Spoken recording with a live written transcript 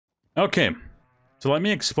Okay, so let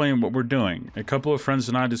me explain what we're doing. A couple of friends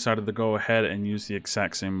and I decided to go ahead and use the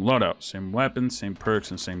exact same loadout. Same weapons, same perks,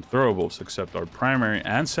 and same throwables, except our primary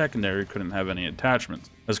and secondary couldn't have any attachments.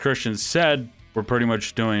 As Christian said, we're pretty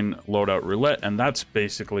much doing Loadout Roulette, and that's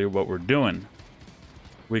basically what we're doing.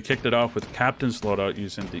 We kicked it off with Captain's Loadout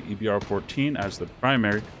using the EBR-14 as the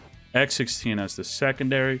primary, X-16 as the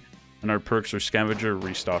secondary, and our perks are Scavenger,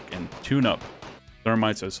 Restock, and Tune-Up.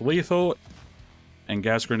 Thermites as lethal, and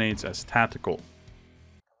gas grenades as tactical.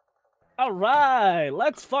 All right,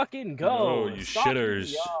 let's fucking go. Oh, you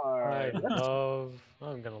shitters.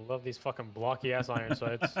 I'm gonna love these fucking blocky ass iron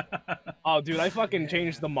sights. Oh, dude, I fucking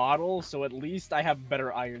changed the model, so at least I have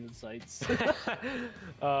better iron sights.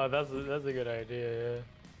 That's a good idea. Yeah.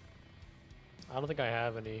 I don't think I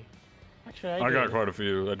have any. Actually, I got quite a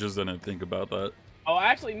few. I just didn't think about that. Oh,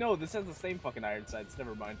 actually, no. This has the same fucking iron sights.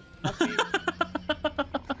 Never mind.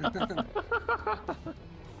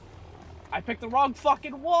 I picked the wrong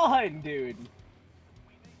fucking one, dude.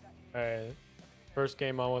 Alright. First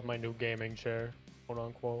game on with my new gaming chair, quote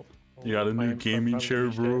unquote. You got a new gaming chair,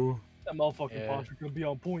 bro? That motherfucking posture gonna be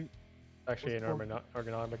on point. Actually, an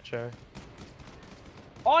ergonomic chair.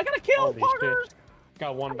 Oh, I got a kill, partners!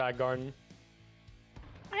 Got one back garden.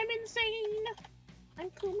 I'm insane. I'm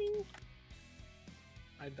coming.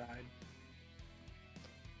 I died.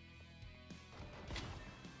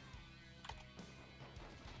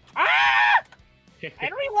 Ah!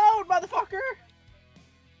 And reload, motherfucker!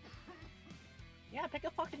 Yeah, pick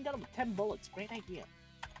a fucking gun with 10 bullets. Great idea.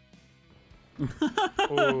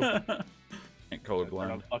 Ain't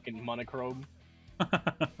colorblind. Fucking monochrome.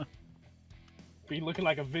 Be looking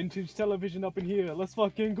like a vintage television up in here. Let's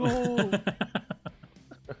fucking go.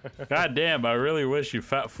 God damn, I really wish you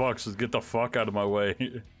fat fucks would get the fuck out of my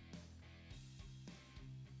way.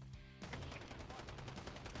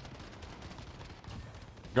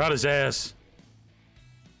 Got his ass.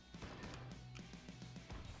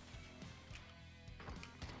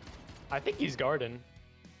 I think he's guarding.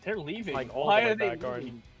 They're leaving. Like all Why the way are they back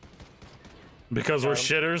guarding? Because we're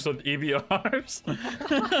shitters with EBRs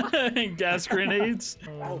and gas grenades.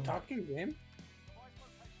 Oh, talking game?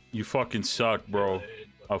 You fucking suck, bro.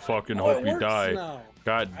 I fucking hope you die. Now.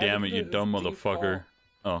 God damn it, you dumb motherfucker.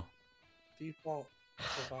 Oh. Default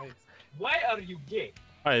device. Why are you gay?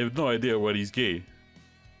 I have no idea what he's gay.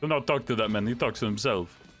 Do not talk to that man, he talks to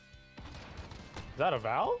himself. Is that a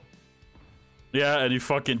Val? Yeah, and he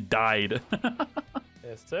fucking died.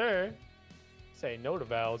 Yes, sir. Say no to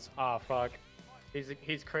Vals. Ah, fuck.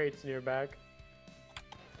 He's crates near back.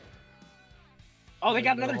 Oh, they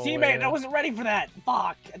got another teammate. I Yeah. wasn't ready for that.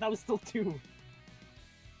 Fuck. And that was still 2.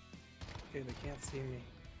 Okay, they can't see me.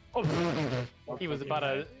 Oh, he was about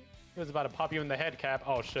to pop you in the head, Cap.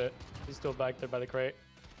 Oh shit. He's still back there by the crate.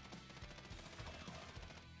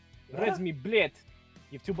 Res me blit.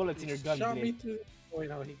 You have 2 bullets in your gun, Shot me blit. through. Wait,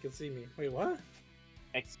 now he can see me. Wait, what?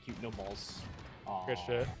 Execute, no balls. Aw. Good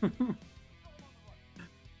shit.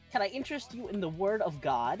 Can I interest you in the word of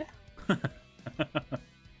God? Allow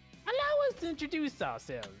us to introduce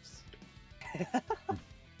ourselves.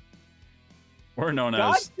 We're known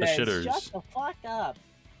God as the says, shitters. shut the fuck up.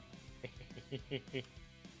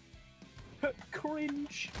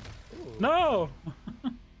 Cringe. No!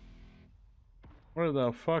 Where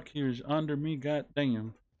the fuck? He was under me,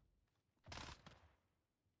 goddamn.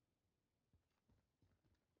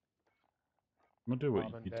 I'm gonna do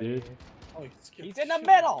what you did. Oh, he skipped He's in the shit.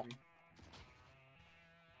 middle.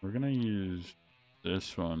 We're gonna use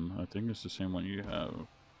this one. I think it's the same one you have.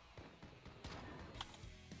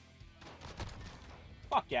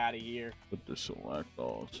 Fuck out of here. Put the select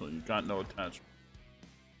all, so you got no attachment.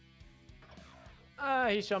 Ah,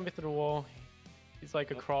 he shot me through the wall. He's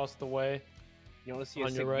like across the way. You want to see a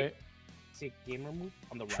On your right. sick gamer move?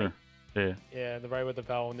 On the right. Sure. Yeah. Yeah, the right with the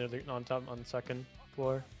valve near the on top on the second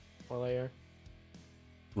floor or layer.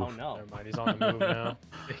 Oh no. Never mind, he's on the move now.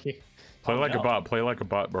 Play like no. a bot. Play like a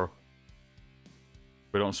bot, bro.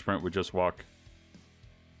 We don't sprint. We just walk.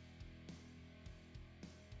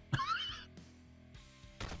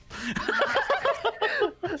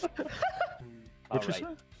 What you say?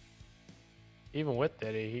 Even with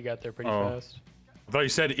Daddy, he got there pretty Oh. fast. I thought you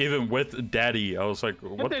said even with Daddy. I was like,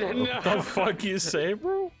 what the fuck you say,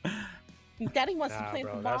 bro? Daddy wants to Nah, play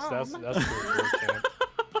bro, the that's bomb. that's cool, champ.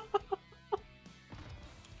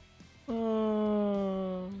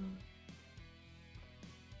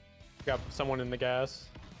 Got someone in the gas.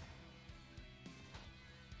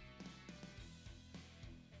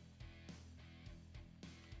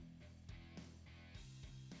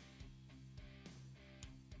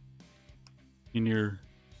 In your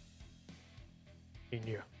In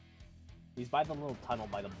here. He's by the little tunnel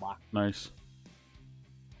by the block. Nice.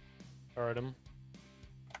 Heard him.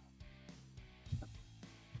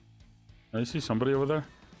 I see somebody over there.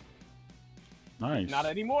 Nice. Not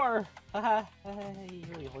anymore. I'm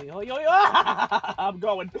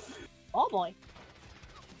going. Oh boy.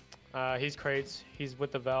 He's crates. He's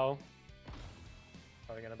with the Val.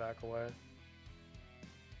 Probably gonna back away.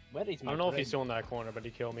 Where is I my don't know if friend? he's still in that corner, but he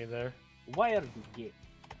killed me there. Where did you get?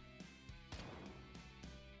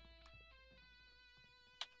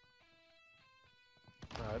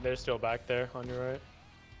 They're still back there on your right.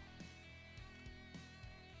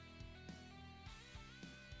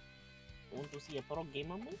 Want to see a pro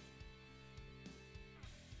gamer move?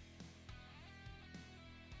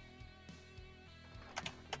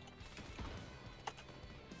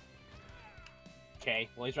 Okay,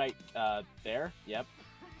 well he's right there. Yep.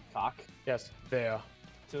 Cock. Yes, there.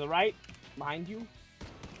 To the right, behind you.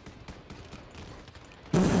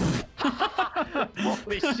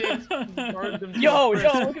 Holy shit! Burned him to Yo, a yo,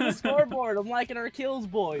 crisp. look at the scoreboard. I'm liking our kills,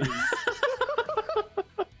 boys.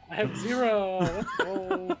 I have 0. Let's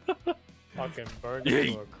go. Fucking burned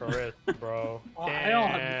him to a crisp, bro. I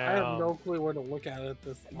have no clue where to look at it.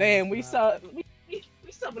 This. on Damn, this we map. saw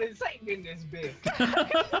we summoned Satan in this bitch.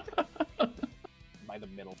 By the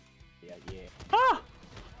middle. Yeah, yeah. Ah!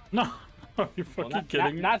 No. Are you Well, fucking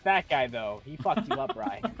kidding me? not that guy though. He fucked you up,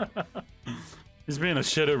 Ryan. He's being a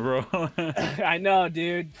shitter, bro. I know,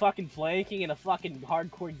 dude. Fucking flanking in a fucking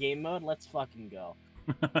hardcore game mode. Let's fucking go.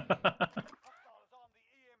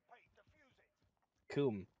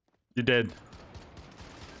 Coom. You did.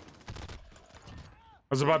 I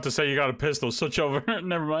was about to say you got a pistol. Switch over.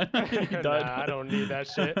 Never mind. You died. Nah, I don't need that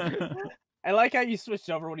shit. I like how you switched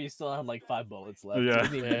over when you still had like 5 bullets left. Yeah. You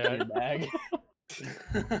didn't even get your bag.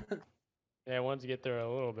 Yeah, I wanted to get there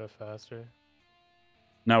a little bit faster.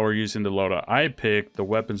 Now we're using the loadout I picked. The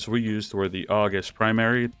weapons we used were the AUG as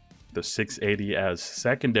primary, the 680 as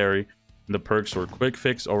secondary, and the perks were Quick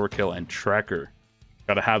Fix, Overkill, and Tracker.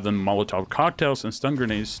 Gotta have them Molotov cocktails and stun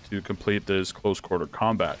grenades to complete this close quarter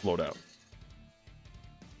combat loadout.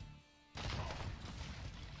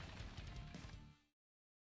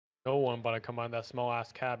 No one about to come out of that small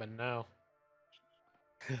ass cabin now.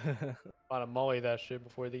 About to molly that shit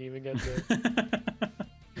before they even get there.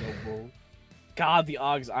 God, the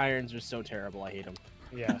Og's irons are so terrible. I hate them.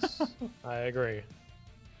 Yes, I agree.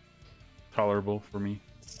 Tolerable for me.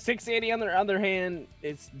 680 on the other hand,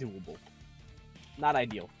 it's doable. Not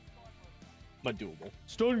ideal, but doable.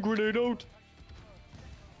 Stun grenade out.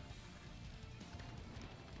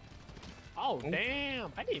 Oh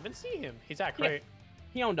damn! I didn't even see him. He's at Yeah. crate.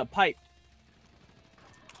 He owned a pipe.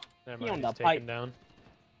 Never He mind. owned He's a taken pipe. down.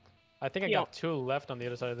 I think I He got 2 left on the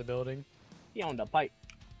other side of the building. He owned a pipe.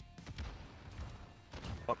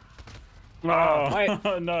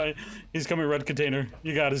 Oh, no. He's coming red container.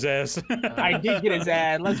 You got his ass. I did get his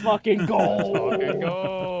ad. Let's fucking go. Fucking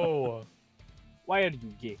go! Why did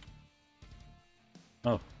you get?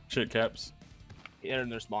 Oh, shit, Caps. They're in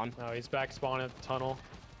their spawn. Oh, he's back spawning at the tunnel.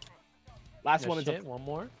 Last Yeah, one is shit, one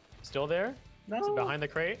more. Still there? No. Is it behind the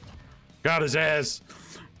crate? Got his ass.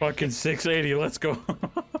 Fucking 680. Let's go.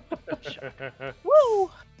 Woo!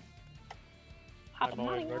 I'm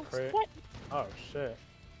always red crate. What? Oh shit.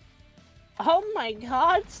 Oh my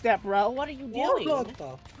God, Step Bro, what are you doing? What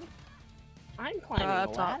the? I'm climbing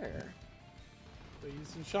the ladder. They're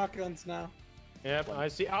using shotguns now. Yep, I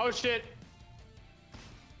see. Oh shit!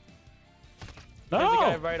 No. There's a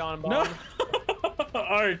guy right on No. bomb.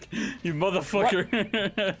 Ark, you motherfucker.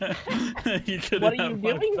 You couldn't What are you have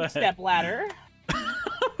my doing, back. Step Ladder?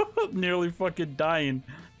 Nearly fucking dying.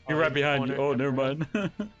 You're Oh, right he's behind you. cornered, Oh, never never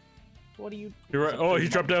mind. What are you? You're right. Oh, he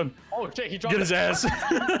dropped down. Oh shit, he dropped Get his ass.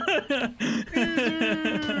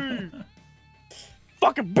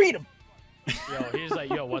 Fucking beat him! Yo, he's like,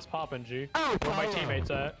 yo, what's poppin', G? Where my teammates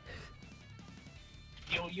at?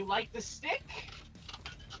 Yo, you like the stick?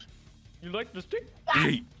 You like the stick?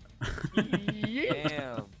 Yeet. Yeah.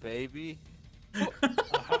 Damn, baby.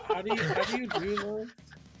 How do you do those?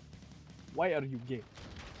 Why are you gay?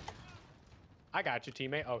 I got you,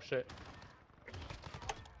 teammate. Oh shit.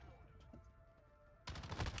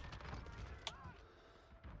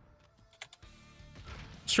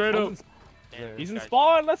 Straight up. He's in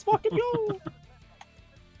spawn. Let's fucking go.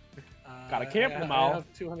 Gotta camp I- him I out. have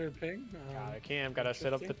 200 ping. I can't. Gotta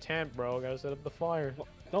set up the tent, bro. Gotta set up the fire.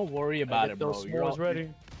 Don't worry about Gotta it, get bro. those You're, s'mores ready.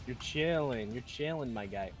 you're chilling. You're chilling, my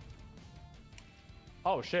guy.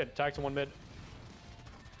 Oh shit! Attack to 1 mid.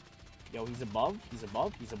 Yo, he's above. He's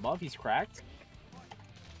above. He's above. He's cracked.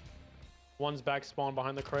 One's back spawn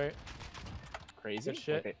behind the crate. Crazy. Good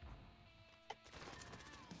shit. Okay.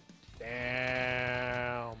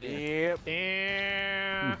 Damn. Oh man. Yep.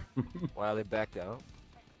 Damn. Wow, they backed out.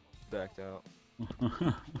 Backed out.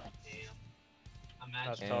 Imagine.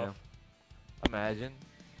 That's Damn. tough. Imagine.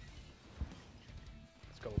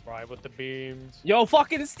 Let's go ride with the beams. Yo,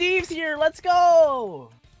 fucking Steve's here. Let's go.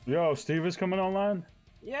 Yo, Steve is coming online.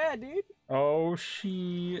 Yeah, dude. Oh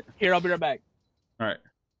shit! Here, I'll be right back. All right.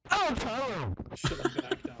 Should have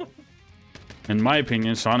backed out. In my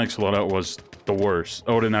opinion, Sonic's loadout was the worst.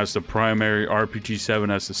 Odin as the primary,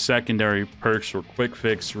 RPG-7 as the secondary, perks were quick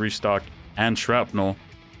fix, restock, and shrapnel.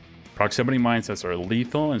 Proximity mines as are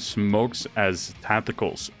lethal, and smokes as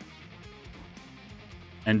tacticals.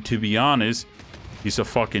 And to be honest, he's a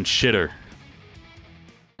fucking shitter.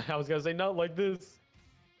 I was gonna say not like this.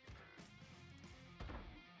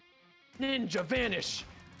 Ninja vanish.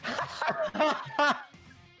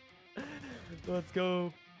 Let's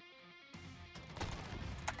go.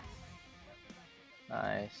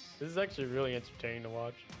 Nice. This is actually really entertaining to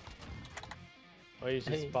watch. Oh, he's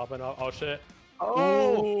just Hey. popping up. Oh shit.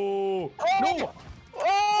 Oh! No!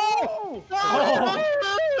 Oh!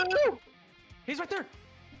 Oh! He's right there.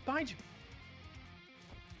 Behind you.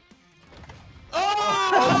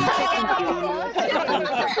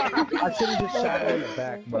 I should have just shot him in the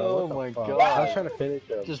back, bro. Oh What my the fuck? God. I was trying to finish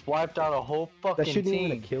him. Just wiped out a whole That fucking shouldn't even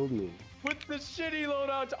team. have killed me. With the shitty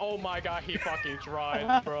loadout. Oh my god, he fucking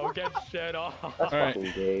tried, bro. Get shit off. That's Alright.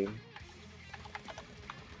 fucking game.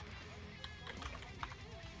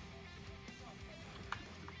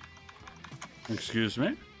 Excuse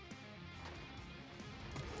me?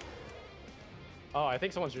 Oh, I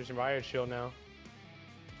think someone's using riot shield now.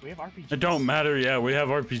 We have RPGs. It don't matter, yeah, we have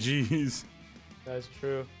RPGs. That's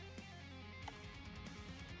true.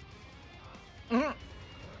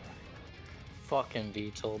 Fucking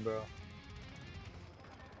VTOL, bro.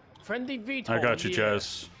 Friendly VTOL. I got you, yeah.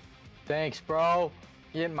 Jess. Thanks, bro.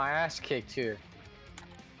 Getting my ass kicked here.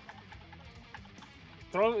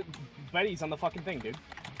 Throw Betty's on the fucking thing, dude.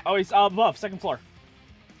 Oh, he's above, second floor.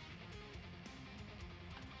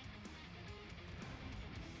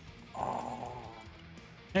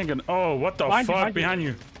 Ain't gonna. Oh, what the Behind you, fuck? behind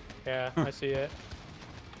you. Behind you. Yeah, I see it.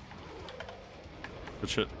 Good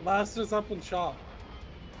shit. Last is up in shop.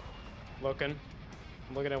 Looking.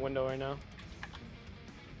 I'm looking at window right now.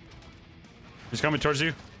 He's coming towards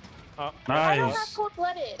you. Oh, I don't have Nice.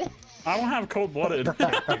 cold-blooded. I don't have cold blooded.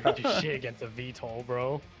 can't do shit against a VTOL,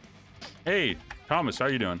 bro. Hey, Thomas, how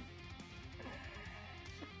you doing?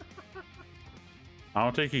 I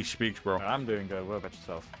don't think he speaks, bro. I'm doing good. What about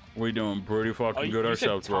yourself? We doing pretty fucking Oh, good you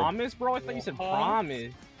ourselves, said bro. Thomas, bro? I thought you said Huh?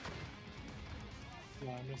 promise.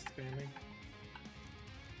 No, I'm just spamming.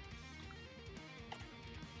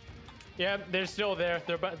 Yeah, they're still there.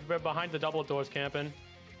 They're behind the double doors camping.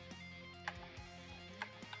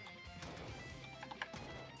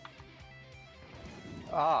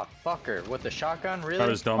 Ah, fucker. With the shotgun, really? That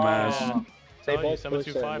was dumbass. Oh, They Oh, you both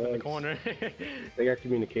pushed 725 in the at once. corner. They got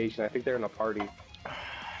communication. I think they're in a party.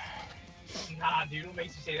 Nah, dude, what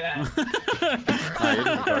makes you say that?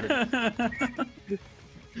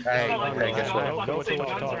 Hey, Not like hey, they guess got what? Don't fucking what same you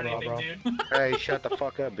wanna guns talk or about, anything, bro. dude. Hey, shut the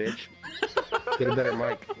fuck up, bitch. Get a better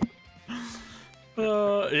mic.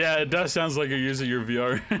 Yeah, it does sounds like you're using your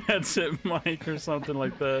VR headset mic or something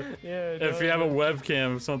like that. Yeah. If you have a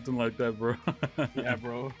webcam, something like that, bro. Yeah,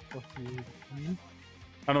 bro.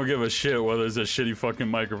 I don't give a shit whether it's a shitty fucking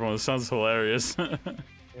microphone. It sounds hilarious.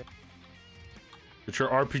 Get your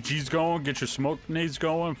RPGs going, get your smoke nades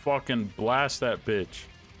going, fucking blast that bitch.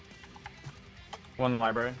 One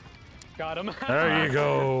library. Got him. There you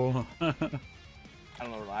go. I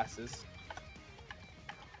don't know where last is.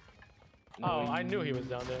 Oh, I knew he was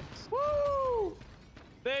down there. Woo!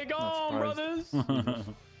 They gone, surprised. brothers.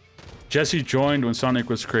 Jesse joined when Sonic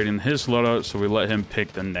was creating his loadout, so we let him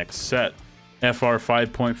pick the next set. FR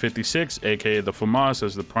 5.56, aka the FAMAS,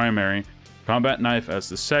 as the primary, combat knife as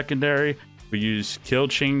the secondary. We use Kill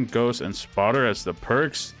Chain, Ghost, and Spotter as the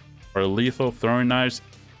perks. Our lethal throwing knives,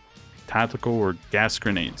 tactical, or gas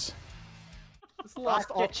grenades. Lost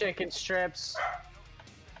your chicken strips.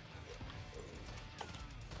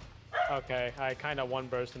 Okay, I kind of one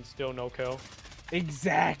burst and still no kill.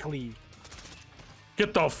 Exactly.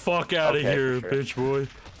 Get the fuck out of Okay, here, sure. bitch boy.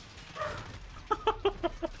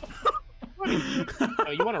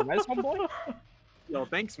 Oh, you want a res, homeboy? Yo,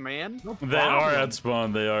 thanks, man. They are at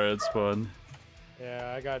spawn. They are at spawn.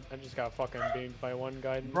 Yeah, I just got fucking beamed by one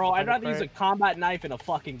guy. Bro, I'd rather use a it. combat knife and a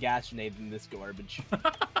fucking gas grenade than this garbage.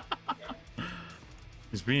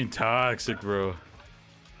 He's being toxic, bro.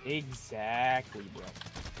 Exactly, bro.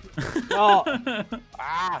 No.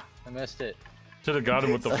 Ah, I missed it. Should have got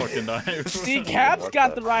him with the fucking knife. See, Cap's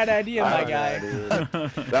got the right idea, my guy.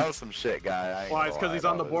 That was some shit, guy. Why? It's because he's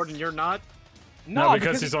on the board and you're not? No,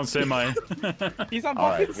 because he's on semi. He's on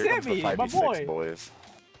Alright, fucking here comes the Sammy, my 5v6, boy. boys.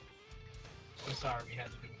 I'm sorry, we had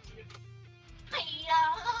to do it.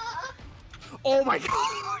 Oh my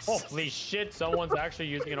god! Holy shit, someone's actually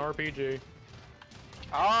using an RPG.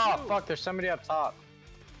 Oh, fuck, there's somebody up top.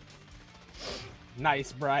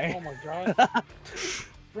 Nice, Brian. Oh my god.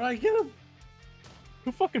 Brian, get him.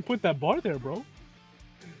 Who fucking put that bar there, bro?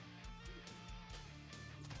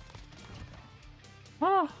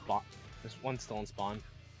 Ah. There's one still in spawn.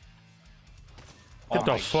 Get Oh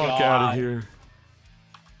the my fuck God. out of here.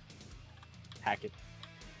 Hack it.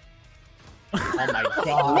 Oh my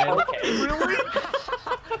god. Really?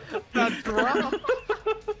 That drop? God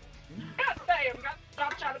damn, got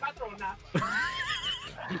dropped out of my throat now.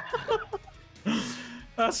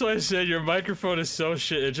 That's why I said your microphone is so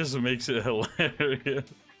shit, it just makes it hilarious.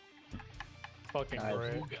 Fucking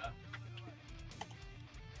great.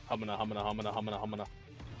 Humana.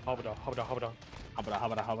 Hobada.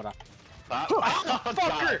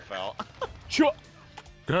 God, fell. Chua.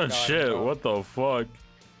 Good God, shit, no. what the fuck?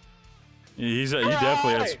 Yeah, he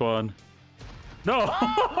definitely had spawn. No!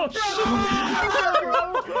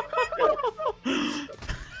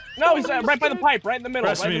 No, he's right by the pipe, right in the middle.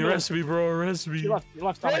 Rest right me, in the middle. rest me, bro, rest me. You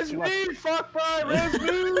left, stomach, you left. Fuck bye, res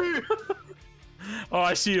me! Oh,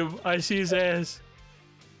 I see him. I see his ass.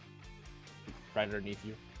 Right underneath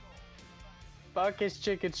you. Fuck his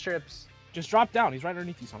chicken strips. Just drop down. He's right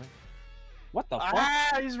underneath you, Sonic. What the fuck?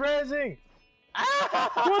 Ah, he's rezzing.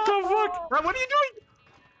 What the fuck? Bro, what are you doing?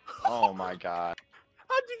 Oh my god.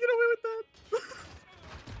 How'd you get away with that?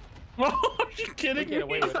 Oh, are you kidding Get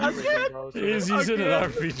away me? with everything, bro. He's using an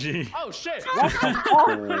RPG. Oh shit!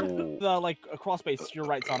 Oh. The like a cross space to your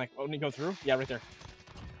right, Sonic. Only go through. Yeah, right there.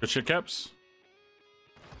 Good shit, Caps.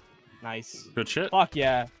 Nice. Good shit. Fuck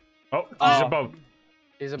yeah. Oh, he's Oh. above.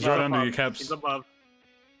 He's He's right about. under you, Caps. He's above.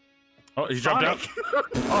 Oh, he dropped out.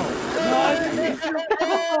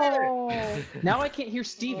 Now I can't hear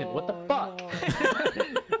Steven. What the fuck?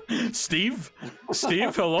 Steve?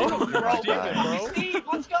 Steve, hello? Steve,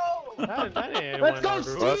 let's go! That ain't Let's one go, of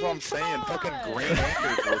our Well, that's what I'm saying. Fucking green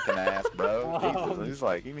anchors looking ass, bro. Jesus. He's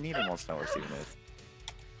like, even he wants to know where Steven is.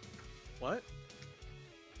 What?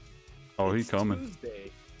 Oh, he's coming.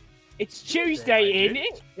 Tuesday. It's Tuesday, ain't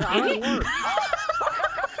it?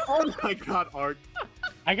 Oh my god, Art.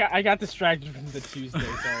 I got distracted from the Tuesday.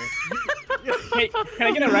 Sorry. Hey, can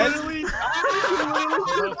I get a res? Literally,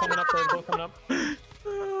 Both coming up, bro. Both coming up.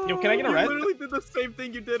 Yo, can I get a you res? literally did the same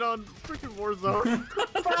thing you did on freaking Warzone.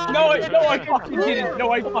 No, I fucking didn't.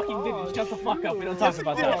 No, I fucking didn't. Shut the fuck up. We don't talk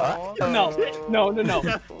about that. No.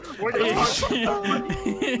 We're It's,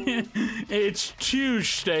 talking it's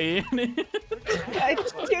Tuesday, isn't it?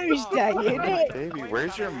 It's Tuesday, ain't it? Baby,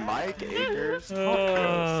 where's your mic, Acres?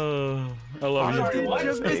 Oh, I love you.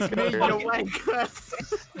 just made me away.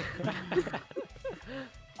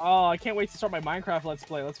 Oh, I can't wait to start my Minecraft Let's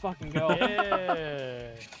Play. Let's fucking go. Yeah.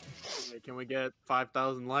 Hey, can we get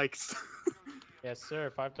 5,000 likes? Yes, sir.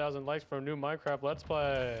 5,000 likes for a new Minecraft Let's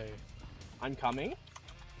Play. I'm coming.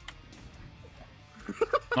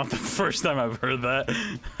 Not the first time I've heard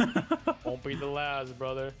that. Won't be the last,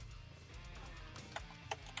 brother.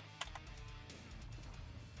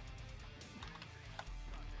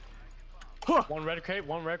 One red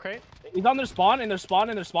crate. He's on their spawn, in their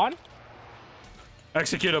spawn.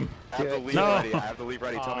 Execute him. I have the lead No. ready. I have the lead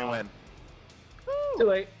ready. Tell me when. Too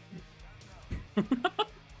late.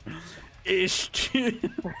 It's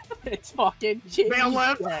It's fucking Tuesday. They all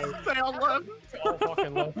left. They all left. All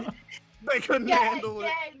fucking left. They couldn't handle it.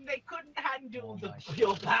 They couldn't handle the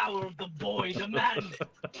pure power of the boy, the man.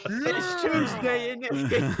 It's Tuesday, isn't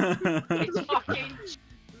it? It's fucking.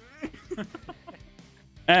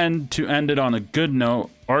 And to end it on a good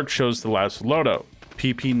note, Arc shows the last loadout.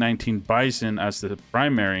 PP-19 Bison as the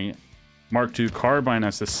primary, Mark II Carbine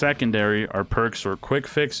as the secondary. Our perks are Quick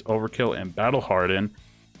Fix, Overkill, and Battle Harden.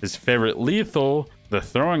 His favorite lethal, the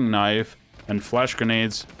throwing knife, and flash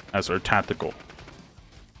grenades as our tactical.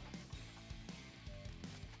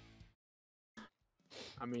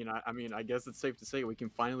 I mean, I guess it's safe to say we can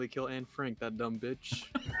finally kill Anne Frank, that dumb bitch.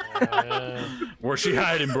 Where's she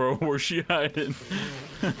hiding, bro? Where's she hiding?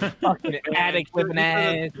 Fucking addict with an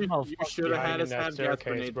ass. Oh, You fuck should yeah. have had us that have gas staircase,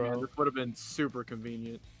 grenades, bro. man. This would have been super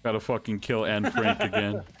convenient. Gotta fucking kill Anne Frank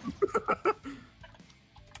again.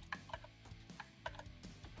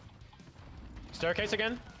 Staircase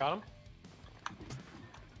again. Got him.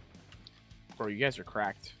 Bro, you guys are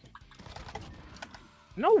cracked.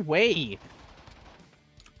 No way.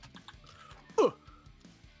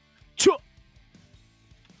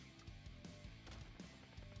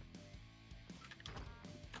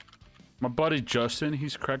 buddy Justin,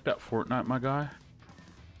 he's cracked at Fortnite, my guy.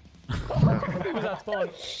 Who's that spawn?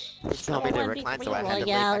 Tell me to recline, so I had to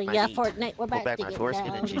lay back my feet, Fortnite, we're pull back my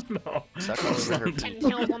foreskin, and she's No. suck over her feet. 10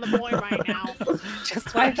 kills on the boy right now. Just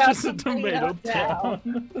a tomato town.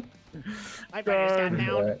 My brother's got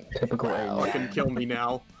down. Typical Fucking kill me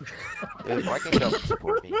now. Dude, why can't y'all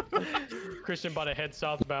support me? Christian bought a head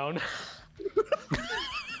southbound.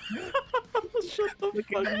 Shut the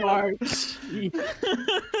fuck March.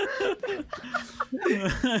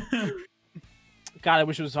 God, I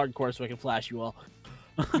wish it was hardcore so I could flash you all.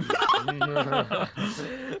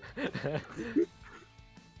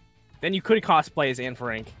 Then you could cosplay as Anne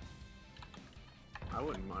Frank. I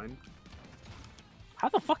wouldn't mind. How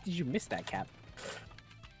the fuck did you miss that, Cap?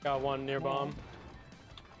 Got one near bomb.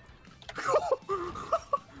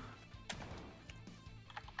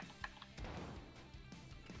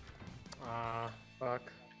 Ah, fuck.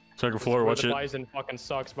 Second floor, watch the it. Bison fucking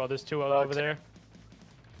sucks, bro. There's two over there.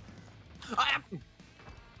 Come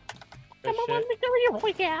Good on, shit. Victory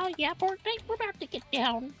Royale. Yeah, Fortnite, we're about to get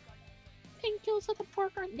down. 10 kills on the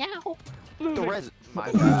board right now. The res.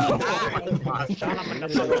 My God.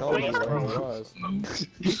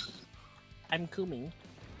 I'm coming.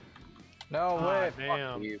 No Ah, way.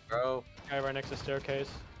 damn. Fuck you, bro. Guy right next to staircase.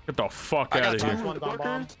 Get the fuck I out got of here. One's on bomb.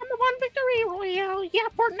 Number 1 Victory Royale. Yeah,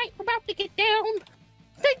 Fortnite, we're about to get down.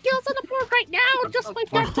 10 kills on the board right now. Just like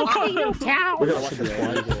that tomato town. We're gonna watch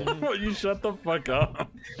the Well, you shut the fuck up.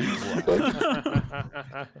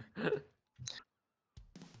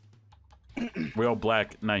 We all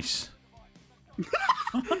black. Nice.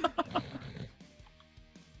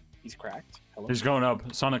 He's cracked. Hello? He's going up.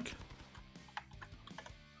 Sonic.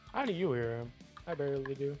 How do you hear him? I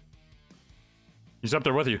barely do. He's up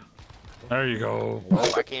there with you. There you go.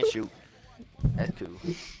 Oh, I can't shoot. That's cool.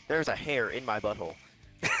 There's a hair in my butthole.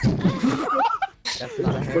 That's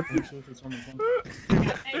not a hair.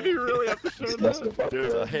 Did he really have to show that?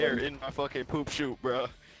 There's a hair in my fucking poop shoot, bro.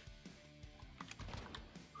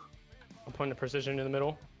 I'm putting the precision in the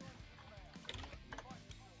middle.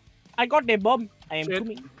 I got the bomb. I am Shit.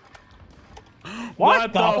 coming.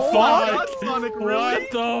 What the fuck? What, Sonic, really?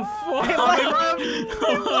 What the fuck?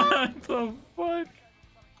 What the fuck?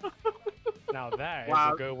 Now that is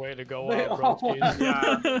Wow. a good way to go out, broskies.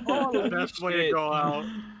 Yeah, Holy best way to shit. go out.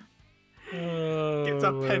 Gets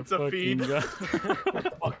a my penta feed. fucking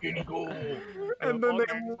God. Fucking go. And then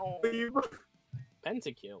they leave.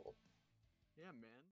 Pentakill.